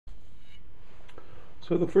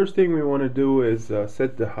So the first thing we want to do is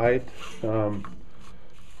set the height on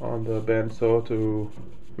the bandsaw to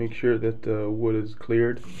make sure that the wood is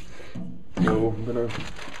cleared. So I'm gonna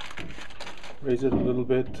raise it a little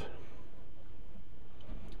bit,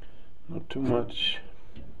 not too much,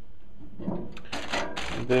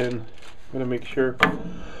 and then I'm gonna make sure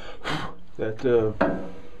that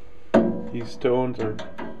these stones are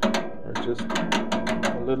just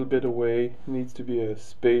a little bit away. It needs to be a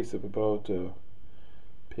space of about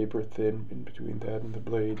paper thin in between that and the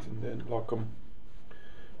blades, and then lock them.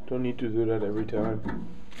 Don't need to do that every time.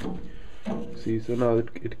 See, so now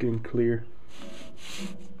it can clear.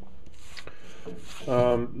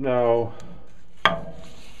 Now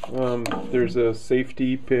there's a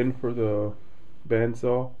safety pin for the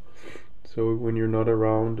bandsaw, so when you're not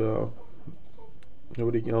around,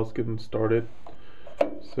 nobody else can start it.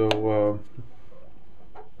 So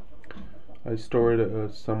I store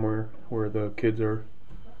it somewhere where the kids are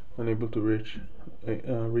unable to reach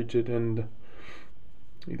it, and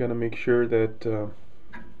you gotta make sure that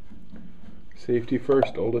safety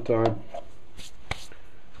first all the time.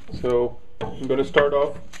 So I'm gonna start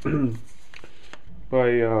off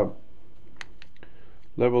by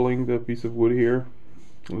leveling the piece of wood here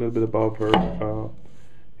a little bit above her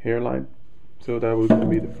hairline. So that was gonna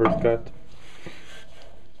be the first cut.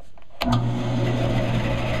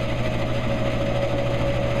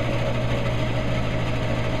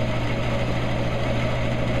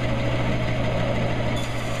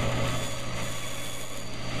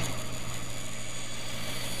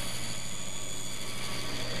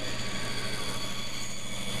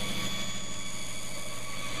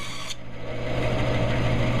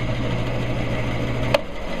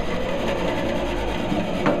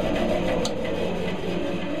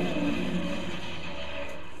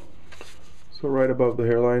 So right above the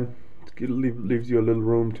hairline, it leaves you a little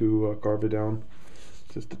room to carve it down,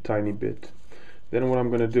 just a tiny bit. Then what I'm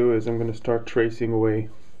going to do is I'm going to start tracing away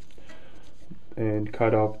and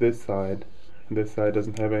cut off this side. This side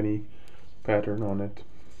doesn't have any pattern on it.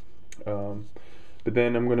 But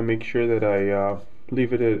then I'm going to make sure that I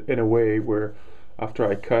leave it in a way where after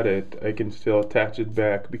I cut it, I can still attach it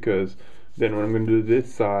back, because then when I'm going to do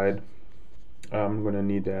this side, I'm going to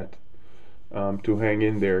need that to hang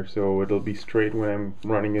in there, so it'll be straight when I'm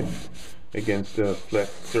running it against the flat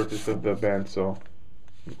surface of the bandsaw.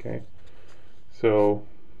 Okay, so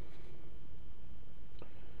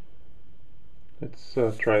let's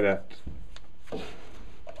try that.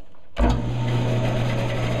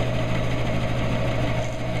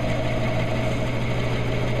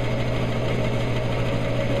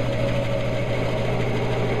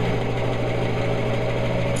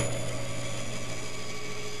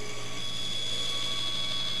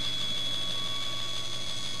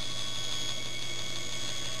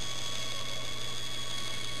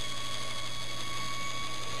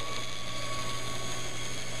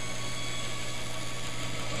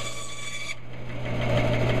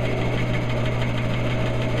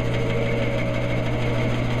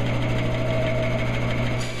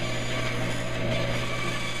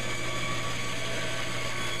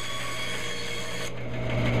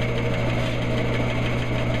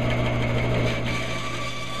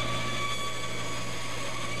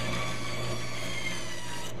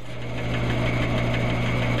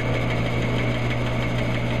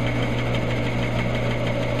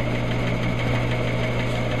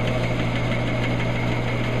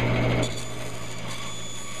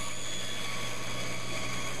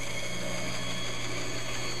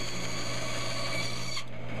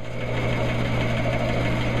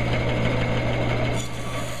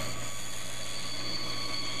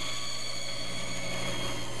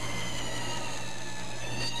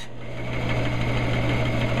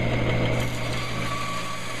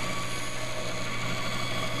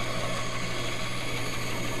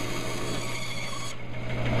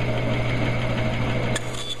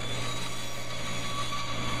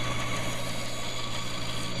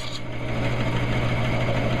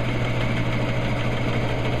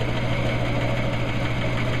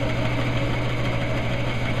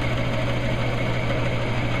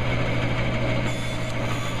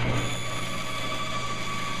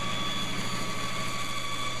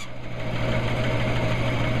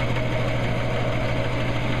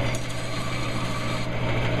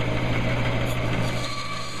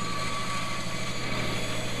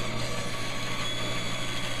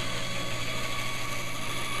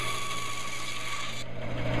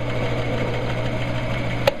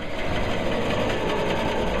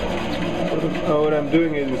 What I'm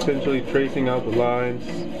doing is essentially tracing out the lines,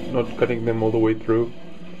 not cutting them all the way through.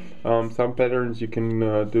 Some patterns you can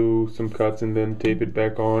do some cuts and then tape it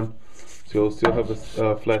back on. so you'll still have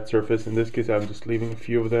a flat surface. In this case, I'm just leaving a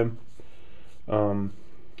few of them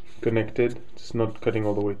connected, just not cutting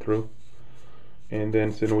all the way through. And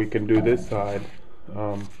then so we can do this side.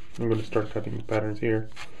 I'm going to start cutting the patterns here.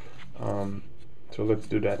 So let's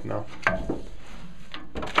do that now.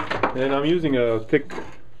 And I'm using a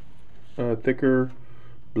thicker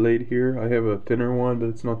blade here. I have a thinner one, but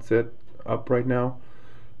it's not set up right now.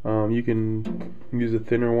 You can use a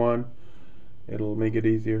thinner one. It'll make it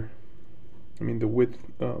easier. I mean the width.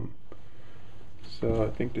 So I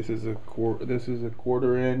think this is a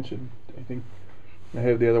quarter inch, and I think I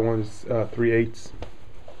have the other one is 3/8.